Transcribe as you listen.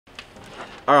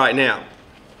All right, now,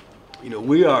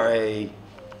 we are and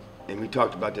we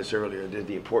talked about this earlier,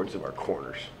 the importance of our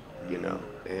corners,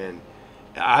 and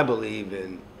I believe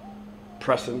in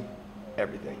pressing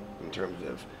everything in terms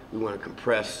of we want to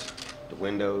compress the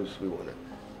windows, we want to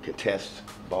contest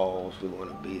balls, we want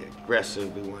to be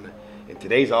aggressive, we want to, in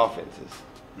today's offenses,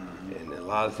 and a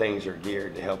lot of things are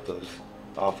geared to help those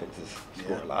offenses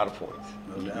score a lot of points.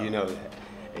 No doubt. You know that.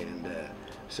 And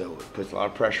so it puts a lot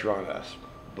of pressure on us.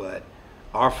 But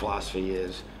our philosophy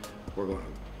is we're going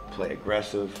to play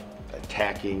aggressive,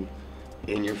 attacking,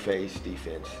 in-your-face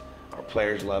defense. Our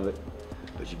players love it,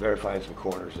 but you better find some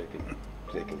corners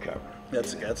that can cover.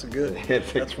 That's a good.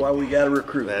 That's why we got to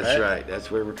recruit. That's right.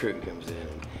 That's where recruiting comes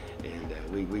in,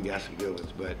 and we got some good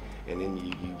ones. But and then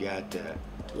you got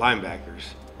linebackers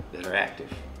that are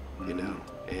active,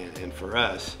 and for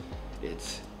us,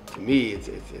 to me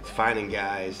it's finding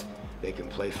guys that can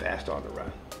play fast on the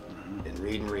run and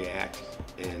read and react,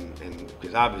 and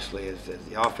because obviously as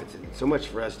the offense, and so much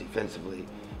for us defensively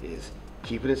is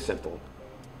keeping it simple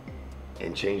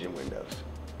and changing windows,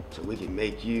 so we can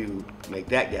make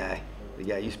that guy, the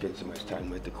guy you spend so much time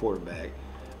with, the quarterback,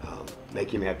 make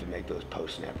him have to make those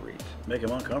post-snap reads. Make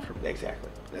him uncomfortable. Exactly.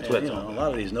 That's what it's all about. A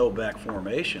lot of these no-back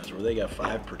formations where they got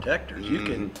 5 protectors,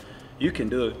 you can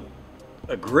do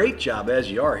a great job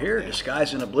as you are here,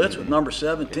 disguising a blitz with number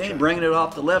 17, bringing it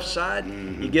off the left side.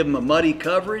 You give them a muddy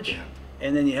coverage,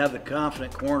 and then you have the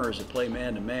confident corners that play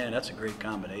man-to-man. That's a great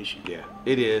combination. Yeah,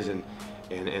 it is,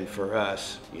 and for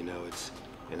us,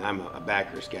 and I'm a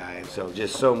backers guy, and so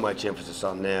just so much emphasis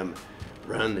on them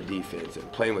running the defense and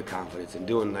playing with confidence and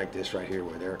doing like this right here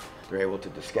where they're able to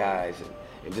disguise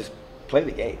and just play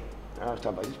the game. I was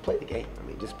talking about just play the game. I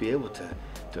mean, just be able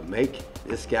to make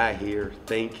this guy here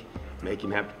think, make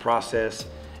him have to process,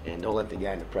 and don't let the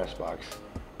guy in the press box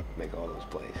make all those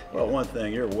plays. Well, one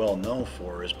thing you're well known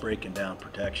for is breaking down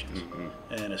protections.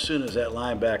 And as soon as that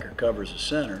linebacker covers the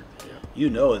center,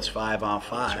 it's 5 on 5.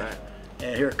 That's right.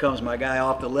 And here comes my guy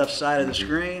off the left side of the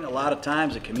screen. A lot of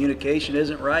times the communication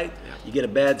isn't right. You get a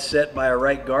bad set by a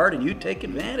right guard, and you take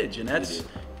advantage, and that's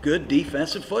good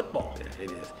defensive football. Yeah,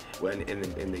 it is. Well,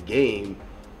 and the game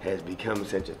has become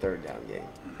such a third down game.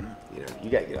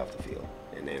 You got to get off the field.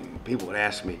 And then people would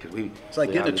ask me, because it's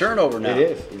like getting a turnover now.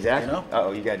 It is, exactly.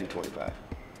 Oh, you got to do 25.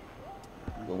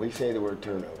 When we say the word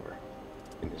turnover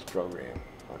in this program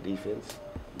on defense,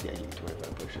 you got to give me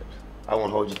 25 push-ups. I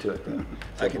won't hold you to it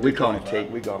though. We call them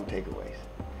takeaways.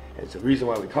 And so the reason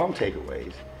why we call them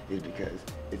takeaways is because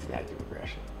it's an active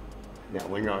aggression. Now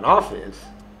when you're on offense,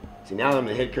 see, now I'm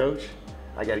the head coach,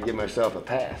 I got to give myself a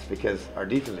pass because our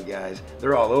defensive guys,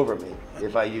 they're all over me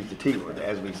if I use the T word,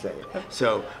 as we say.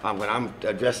 So when I'm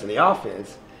addressing the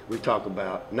offense, we talk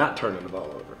about not turning the ball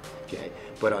over, okay?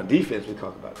 But on defense, we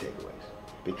talk about takeaways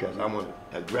because I'm going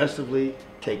to aggressively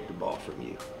take the ball from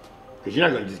you. Because you're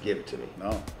not going to just give it to me.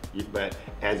 No. But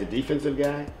as a defensive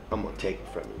guy, I'm going to take it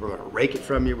from you. We're going to rake it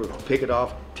from you. We're going to pick it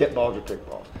off. Tip balls or pick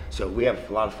balls. So we have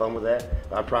a lot of fun with that.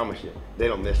 But I promise you, they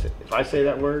don't miss it. If I say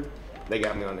that word, they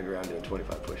got me on the ground doing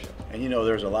 25 push-ups. And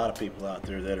there's a lot of people out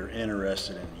there that are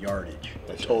interested in yardage.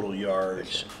 That's total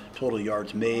yards, total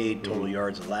yards made, total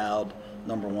yards allowed.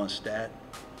 Number one stat,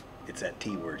 it's that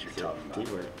T word you're talking about.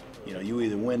 T word. You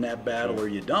either win that battle or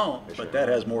you don't, but that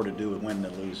has more to do with winning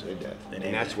and losing. It does. And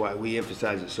that's why we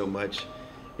emphasize it so much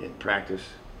in practice,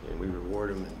 and we reward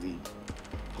them, and we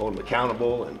hold them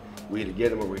accountable, and we either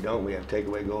get them or we don't. We have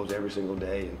takeaway goals every single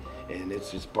day, and it's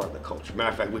just part of the culture.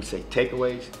 Matter of fact, we'd say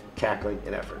takeaways, tackling,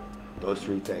 and effort. Those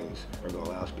 3 things are going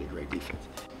to allow us to be a great defense.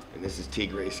 And this is T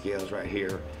Gray scales right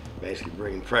here, basically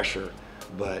bringing pressure,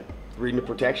 but reading the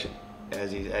protection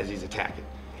as he's attacking.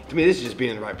 To me, this is just being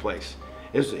in the right place.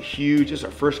 This is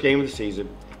our first game of the season.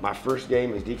 My first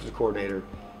game as defensive coordinator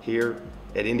here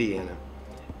at Indiana.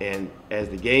 And as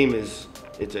the game is,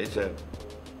 it's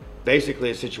basically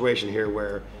a situation here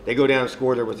where they go down and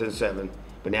score, they're within 7.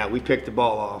 But now we pick the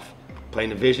ball off,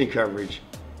 playing division coverage.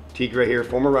 T. Gray here,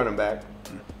 former running back,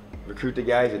 recruit the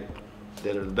guys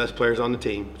that are the best players on the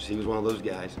team, which he was one of those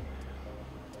guys.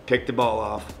 Pick the ball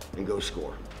off and go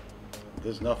score.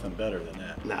 There's nothing better than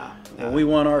that. Nah. When we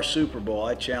won our Super Bowl,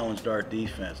 I challenged our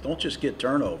defense. Don't just get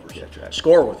turnovers. That's right.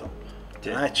 Score with them.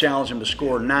 And I challenged them to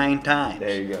score 9 times.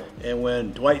 There you go. And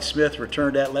when Dwight Smith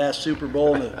returned that last Super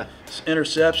Bowl in the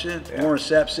interception, Warren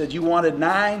Sapp said, "You wanted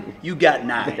 9, you got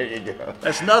 9." There you go.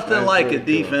 That's nothing like a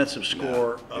defensive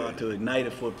score to ignite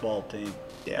a football team.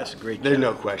 Yeah. That's a great job. There's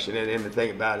no question. And the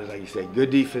thing about it is, like you say, good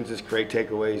defenses create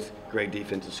takeaways, great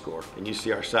defenses score. And you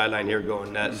see our sideline here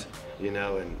going nuts, and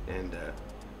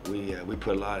we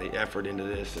put a lot of effort into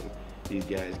this, and these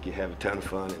guys have a ton of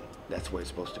fun, and that's what it's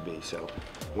supposed to be. So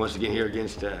once again here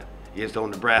against against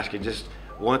Old Nebraska. Just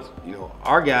once,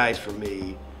 our guys for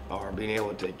me are being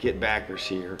able to get backers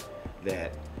here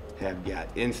that have got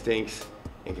instincts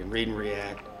and can read and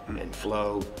react and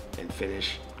flow and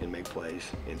finish and make plays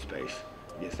in space.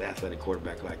 Against an athletic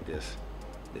quarterback like this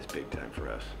is big time for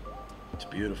us. It's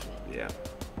beautiful. Yeah.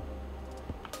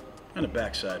 And a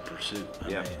backside pursuit.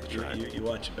 That's right. You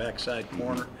watch a backside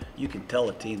corner, you can tell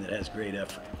a team that has great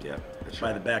effort. Yeah, that's by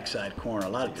right. the backside corner. A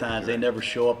lot of times they never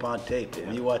show up on tape. But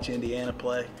when you watch Indiana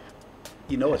play,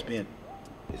 you know it's being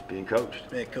coached.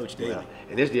 Coached daily. Well,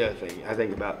 and here's the other thing I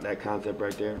think about that concept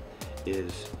right there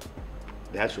is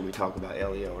that's when we talk about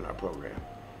LEO in our program.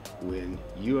 When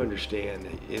you understand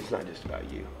that it's not just about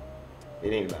you.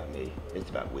 It ain't about me. It's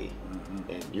about we.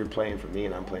 And you're playing for me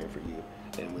and I'm playing for you.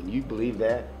 And when you believe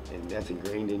that and that's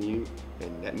ingrained in you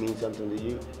and that means something to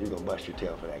you, you're going to bust your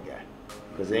tail for that guy.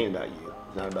 Because it ain't about you.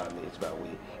 It's not about me. It's about we.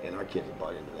 And our kids have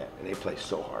bought into that. And they play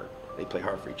so hard. They play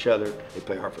hard for each other. They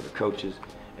play hard for the coaches.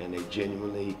 And they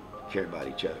genuinely care about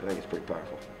each other. I think it's pretty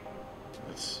powerful.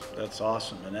 That's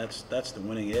awesome. And that's the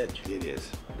winning edge. It is.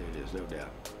 It is. No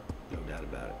doubt. No doubt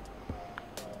about it.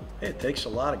 Hey, it takes a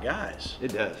lot of guys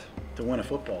It does. to win a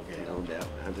football game. No doubt.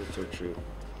 That's so true.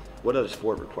 What other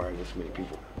sport requires this many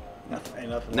people? Nothing. Ain't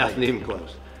nothing. Nothing even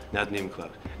close. Nothing even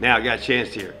close. Now I got a chance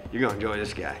here. You're gonna enjoy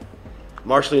this guy.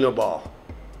 Marcelino Ball,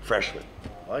 freshman,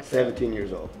 I like that. 17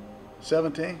 years old.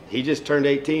 17? He just turned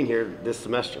 18 here this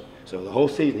semester. So the whole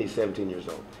season he's 17 years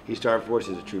old. He started for us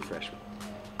as a true freshman.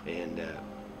 And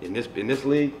in this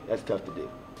league, that's tough to do.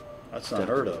 That's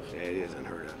unheard of. Yeah, it is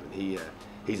unheard of. And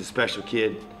he's a special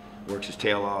kid, works his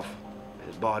tail off,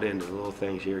 has bought into the little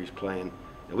things here he's playing.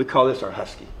 And we call this our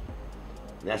Husky.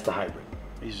 And that's the hybrid.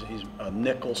 He's a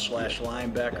nickel /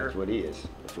 linebacker. That's what he is.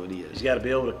 That's what he is. He's got to be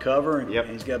able to cover, and Yep.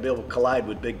 he's got to be able to collide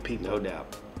with big people. No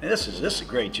doubt. And this is a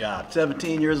great job.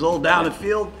 17 years old, down the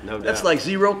field. No That's doubt. like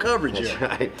zero coverage That's here.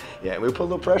 right. Yeah, we put a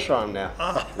little pressure on him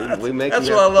now. We make That's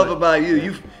him what I have to love play. about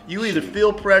you. You either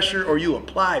feel pressure or you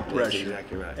apply pressure. That's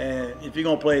exactly right. And if you're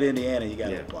going to play at Indiana, you got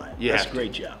to Yeah. apply it. You That's have a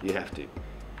great to. job. You have to.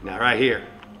 Now, right here,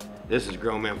 this is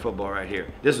grown man football right here.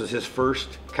 This was his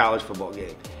first college football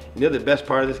game. You know the best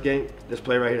part of this game? This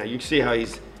play right here. Now, you can see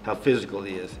how physical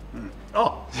he is.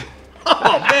 Oh,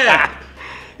 man.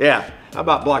 Yeah. How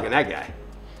about blocking that guy?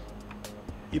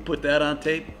 You put that on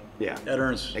tape? Yeah. That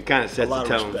earns It kind of a sets the lot of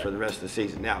tone respect. for the rest of the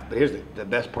season. Now, but here's the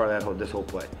best part of this whole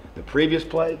play. The previous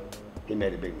play, he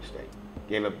made a big mistake.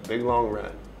 Gave a big long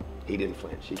run. He didn't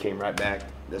flinch. He came right back.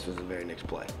 This was the very next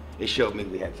play. It showed me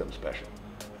we had something special.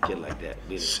 A kid like that.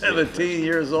 17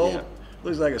 years old? Yeah.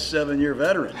 Looks like a 7-year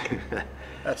veteran.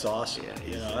 That's awesome.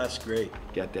 Yeah, That's great.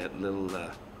 Got that little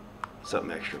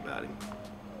something extra about him.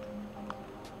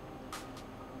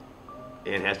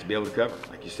 And has to be able to cover,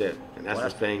 like you said. And that's the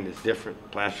thing that's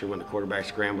different. Plaster, when the quarterback's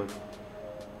scrambling,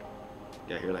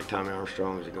 got here like Tommy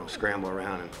Armstrong, is going to scramble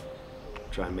around and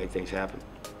try and make things happen.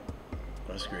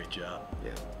 That's a great job.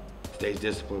 Yeah. Stays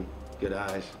disciplined, good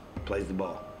eyes, plays the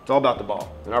ball. It's all about the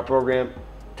ball. In our program,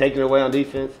 taking it away on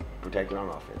defense, protecting on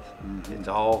offense. It's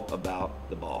all about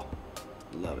the ball.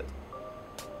 Love it.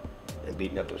 And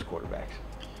beating up those quarterbacks.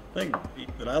 The thing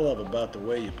that I love about the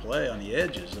way you play on the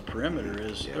edges, the perimeter,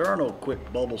 is there are no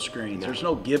quick bubble screens. No. There's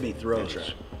no gimme throws. That's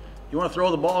right. You want to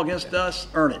throw the ball against us?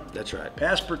 Earn it. That's right.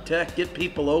 Pass protect, get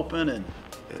people open, and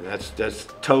And that's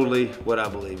totally what I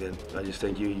believe in. I just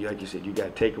think you like you said, you got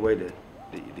to take away the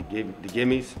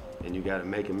gimmies, and you got to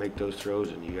make those throws,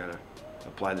 and you got to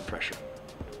apply the pressure.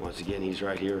 Once again, he's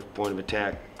right here, point of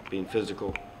attack, being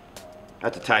physical.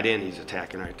 At the tight end, he's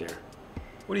attacking right there.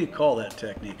 what do you call that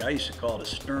technique? I used to call it a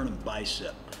sternum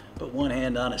bicep. Put one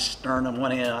hand on his sternum,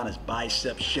 one hand on his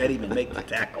bicep, shed him, and make the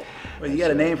tackle. Well, you got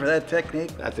a name for that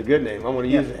technique? That's a good name. I'm going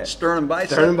to use that. Sternum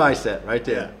bicep? Sternum bicep, right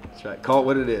there. Yeah. That's right. Call it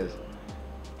what it is.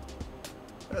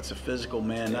 That's a physical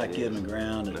man, not giving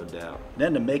ground. No doubt.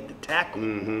 Then to make the tackle.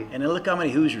 And then look how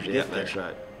many Hoosiers Yeah, get there. that's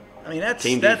right. I mean, that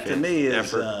Team to defense, me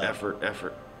is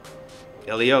effort.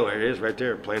 LEO, there it is right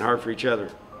there, playing hard for each other,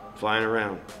 flying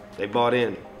around. They bought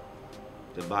in.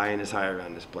 The buy-in is higher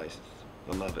around this place.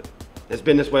 I love it. It's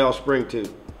been this way all spring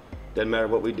too. Doesn't matter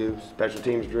what we do, special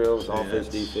teams drills, offense,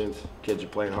 defense. Kids are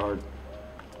playing hard.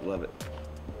 Love it.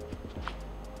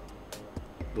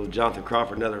 Little Jonathan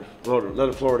Crawford, another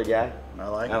Florida guy. I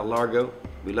like it. Out of Largo.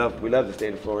 We love the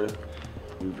state of Florida.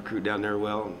 We recruit down there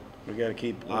well. We got to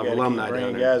keep, lot of alumni down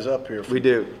bringing there. guys up here from We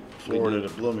do. Florida We do.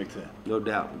 to Bloomington. No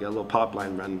doubt. We got a little pop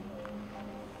line running.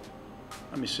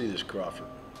 Let me see this Crawford.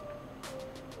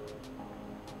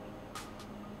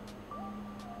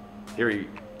 Here he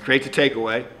creates a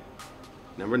takeaway.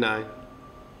 Number 9,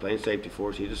 playing safety for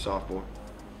us. He's a sophomore.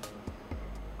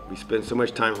 We spend so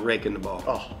much time raking the ball.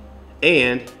 Oh,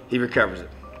 and he recovers it.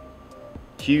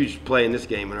 Huge play in this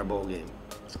game, in our bowl game.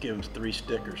 Let's give him 3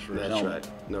 stickers for his That's helmet.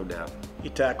 right, no doubt. He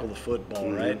tackled the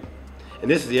football, right? And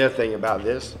this is the other thing about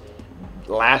this.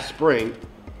 Last spring,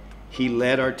 he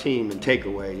led our team in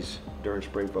takeaways during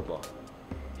spring football.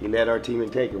 He led our team in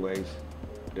takeaways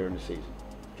during the season.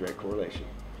 Direct correlation.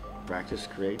 Practice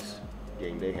creates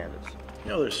game day habits. You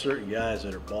know, there's certain guys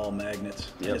that are ball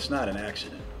magnets, and Yep. it's not an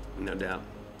accident. No doubt.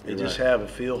 They You're just right. have a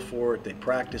feel for it. They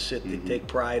practice it. They take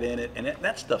pride in it, and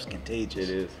that stuff's contagious.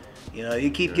 It is. You know, you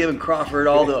keep giving Crawford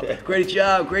all the great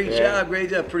job, great Yeah. job,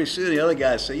 great job. Pretty soon, the other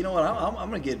guys say, you know what, I'm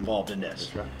going to get involved in this.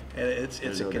 That's right. And it's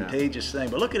There's a no doubt. contagious thing.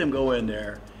 But look at him go in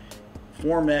there,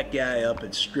 form that guy up,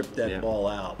 and strip that Yeah. ball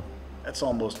out. That's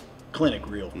almost clinic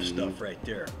reel stuff right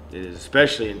there. It is,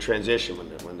 especially in transition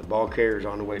when the ball carrier's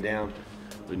on the way down.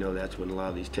 We know that's when a lot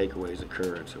of these takeaways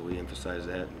occur, and so we emphasize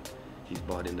that. And he's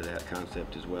bought into that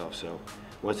concept as well. So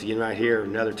once again, right here,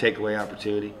 another takeaway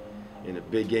opportunity in a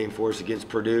big game for us against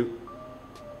Purdue.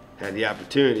 Had the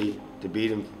opportunity to beat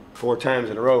them 4 times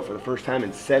in a row for the first time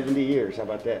in 70 years. How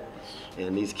about that?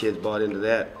 And these kids bought into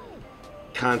that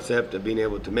concept of being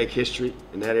able to make history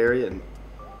in that area.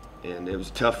 And it was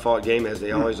a tough fought game, as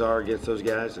they always are against those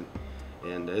guys.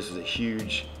 And this is a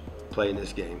huge play in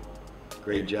this game.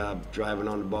 Great job driving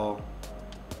on the ball.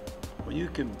 Well, you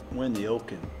can win the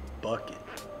Oaken bucket.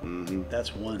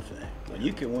 That's one thing. When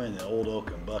you can win the old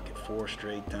Oaken bucket 4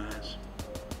 straight times,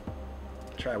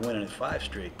 try winning it 5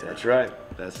 straight times. That's right.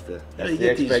 That's the You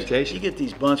get expectation. you get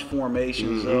these bunch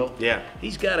formations, though. Yeah.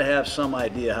 He's got to have some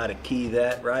idea how to key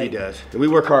that, right? He does. And we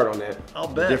work hard on that. I'll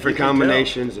bet. Different You can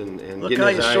combinations and Look getting how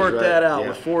his you eyes sort right. that out Yeah.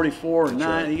 with 44 and That's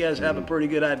 9. right. You guys have a pretty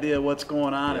good idea of what's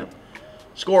going on and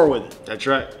score with it. That's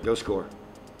right. Go score.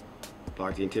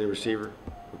 Block the intended receiver.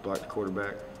 We block the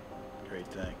quarterback. Great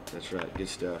thing. That's right. Good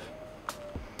stuff.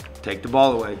 Take the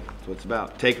ball away. That's what it's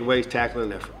about. Takeaways,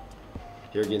 tackling, and effort.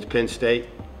 Here against Penn State.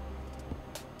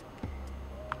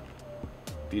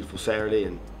 Beautiful Saturday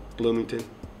in Bloomington.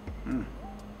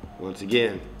 Once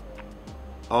again,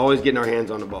 always getting our hands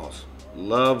on the balls.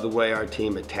 Love the way our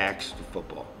team attacks the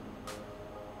football.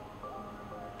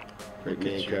 Great Look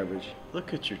at man you. coverage.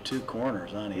 Look at your 2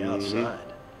 corners on the outside.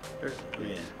 I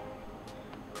mean,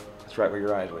 That's right where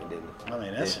your eyes went, didn't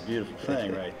it? that's a beautiful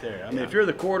thing right there. I mean, Yeah. if you're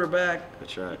the quarterback,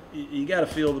 That's right. you got to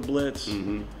feel the blitz.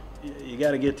 You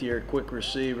got to get to your quick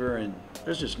receiver, and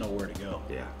there's just nowhere to go.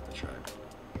 Yeah, that's right.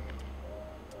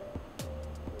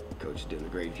 Coach is doing a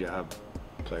great job.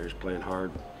 Players playing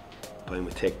hard, playing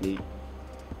with technique.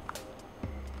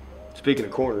 Speaking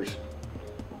of corners,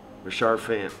 Rashard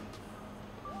Fant,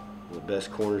 one of the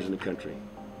best corners in the country.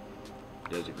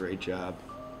 Does a great job,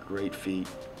 great feet,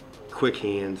 quick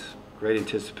hands, great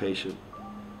anticipation.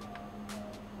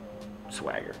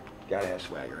 Swagger. Gotta have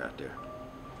swagger out there.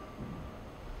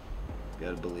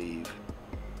 Gotta believe,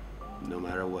 no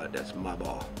matter what, that's my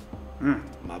ball.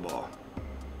 My ball.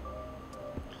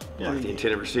 Block the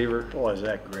intended receiver. Boy, is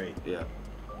that great. Yeah,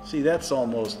 See, that's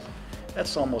almost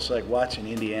like watching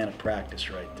Indiana practice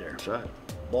right there. that's right.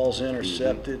 Ball's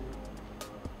intercepted.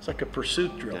 It's like a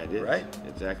pursuit drill, That is. right?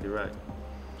 Exactly right.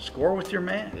 Score with your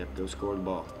man. Yep, go score the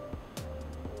ball.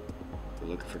 We're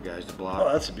looking for guys to block.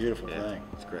 Oh, that's a beautiful Yeah, thing.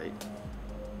 it's great.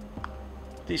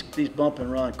 These bump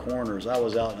and run corners. I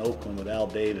was out in Oakland with Al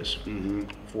Davis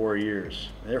 4 years.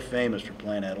 They're famous for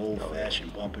playing that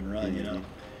old-fashioned bump and run, you know.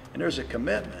 And there's a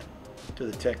commitment to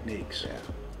the techniques. Yeah.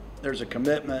 There's a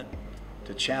commitment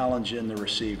to challenging the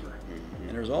receiver. And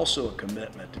there's also a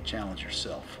commitment to challenge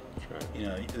yourself. That's right. You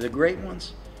know, the great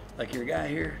ones, like your guy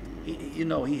here, you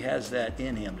know he has that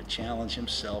in him to challenge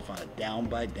himself on a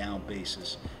down-by-down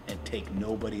basis and take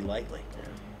nobody lightly.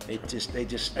 They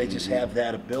just have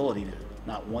that ability to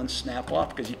not one snap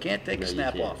off, because you can't take a No, you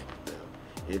snap can't. off.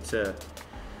 No.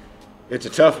 It's a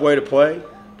tough way to play,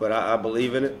 but I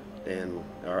believe in it, and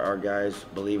our guys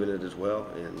believe in it as well.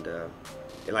 And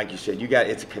like you said,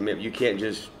 it's a commitment. You can't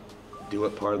just do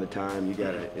it part of the time. You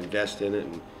got to invest in it,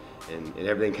 and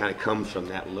everything kind of comes from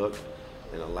that look,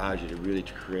 and allows you to really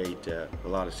create a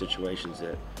lot of situations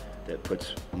that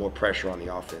puts more pressure on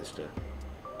the offense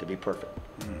to be perfect.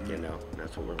 You know, and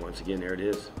that's what we're, once again, there it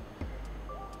is.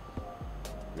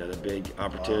 Another big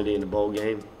opportunity in the bowl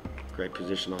game. Great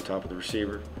position on top of the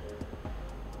receiver.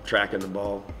 Tracking the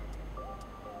ball.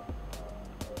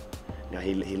 Now,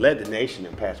 he led the nation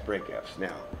in pass breakups.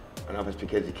 Now, I don't know if it's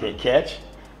because he can't catch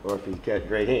or if he's got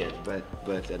great hands, but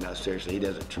no, seriously, he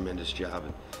does a tremendous job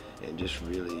and just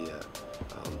really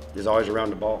is always around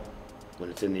the ball when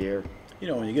it's in the air. You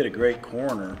know, when you get a great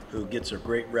corner who gets a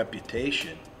great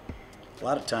reputation, a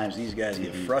lot of times these guys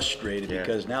get frustrated Yeah.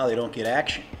 because now they don't get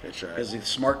action. That's right. Because the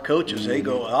smart coaches, they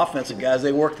go, offensive guys,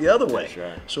 they work the other way. That's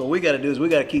right. So what we got to do is we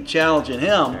got to keep challenging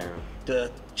him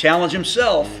to challenge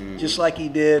himself, just like he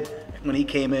did when he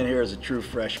came in here as a true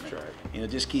freshman. That's right. You know,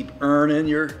 just keep earning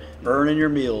your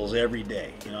meals every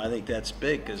day. You know, I think that's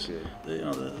big because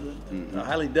the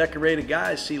highly decorated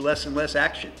guys see less and less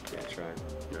action. That's right.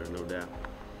 There's no doubt.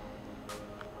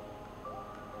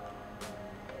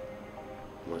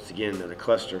 Once again, another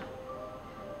cluster,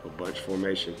 a bunch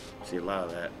formation. See a lot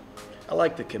of that. I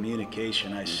like the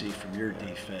communication I see from your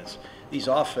defense. These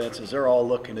offenses, they're all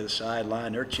looking to the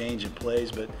sideline. They're changing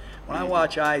plays. But when I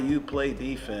watch IU play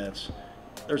defense,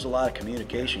 there's a lot of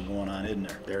communication going on, isn't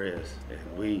there? There is.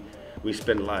 And we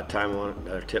spend a lot of time on it.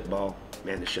 Another tip ball.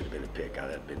 Man, this should have been a pick.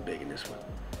 I'd have been big in this one.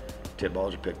 Tip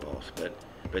balls are pick balls.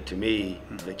 But to me,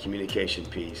 the communication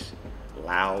piece,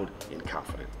 loud and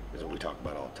confident, is what we talk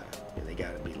about all the time. And they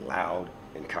got to be loud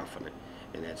and confident.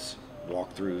 And that's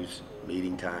walkthroughs,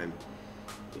 meeting time.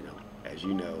 You know, as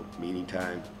you know, meeting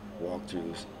time,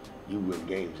 walkthroughs, you win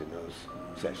games in those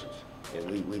sessions.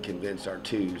 And we convince our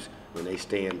twos when they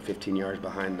stand 15 yards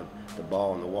behind the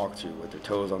ball in the walkthrough with their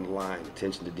toes on the line,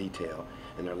 attention to detail,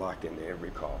 and they're locked into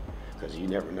every call. Because you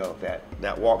never know if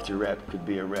that walkthrough rep could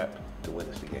be a rep to win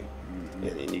us the game.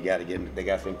 And you got to get them, they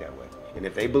got to think that way. And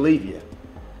if they believe you,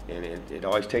 and it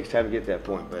always takes time to get to that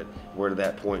point, but we're to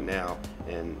that point now,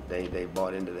 and they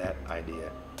bought into that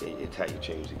idea. It's how you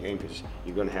change the game, because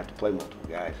you're going to have to play multiple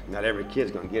guys. Not every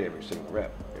kid's going to get every single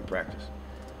rep in practice.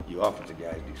 You offensive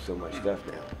guys do so much stuff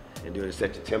now, and do it at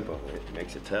such a tempo, it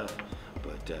makes it tough.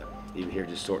 But even here,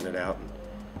 just sorting it out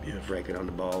and breaking on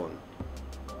the ball and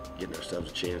getting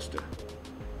ourselves a chance to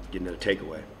get another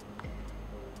takeaway.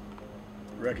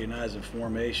 Recognizing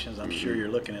formations, I'm sure you're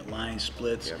looking at line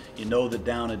splits. Yep. You know the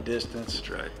down and distance. That's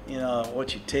right. You know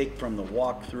what you take from the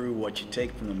walkthrough, what you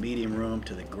take from the medium room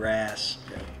to the grass.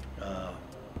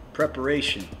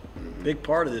 Preparation, big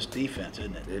part of this defense,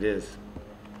 isn't it? It is.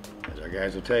 As our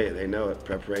guys will tell you, they know it.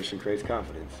 Preparation creates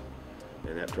confidence,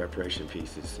 and that preparation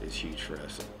piece is huge for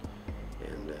us.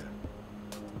 And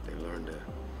they learned to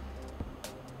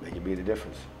make it be the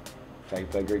difference. That's how you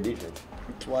play great defense.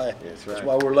 That's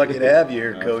why we're lucky to have you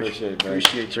here, Coach.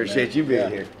 Appreciate you being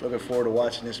here. Looking forward to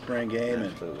watching this spring game.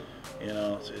 Absolutely. And you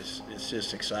know, it's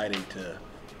just exciting to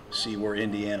see where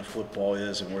Indiana football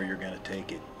is and where you're going to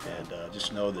take it. And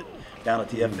just know that down at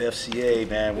the FFCA,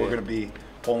 man, we're going to be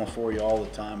pulling for you all the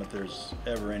time. If there's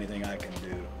ever anything I can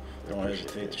do, don't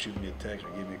hesitate to shoot me a text or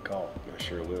give me a call. I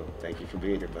sure will. Thank you for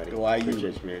being here, buddy. Go IU.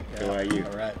 Appreciate you, man. Yeah. Go IU.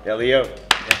 All right. LEO.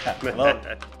 Yeah. Hello.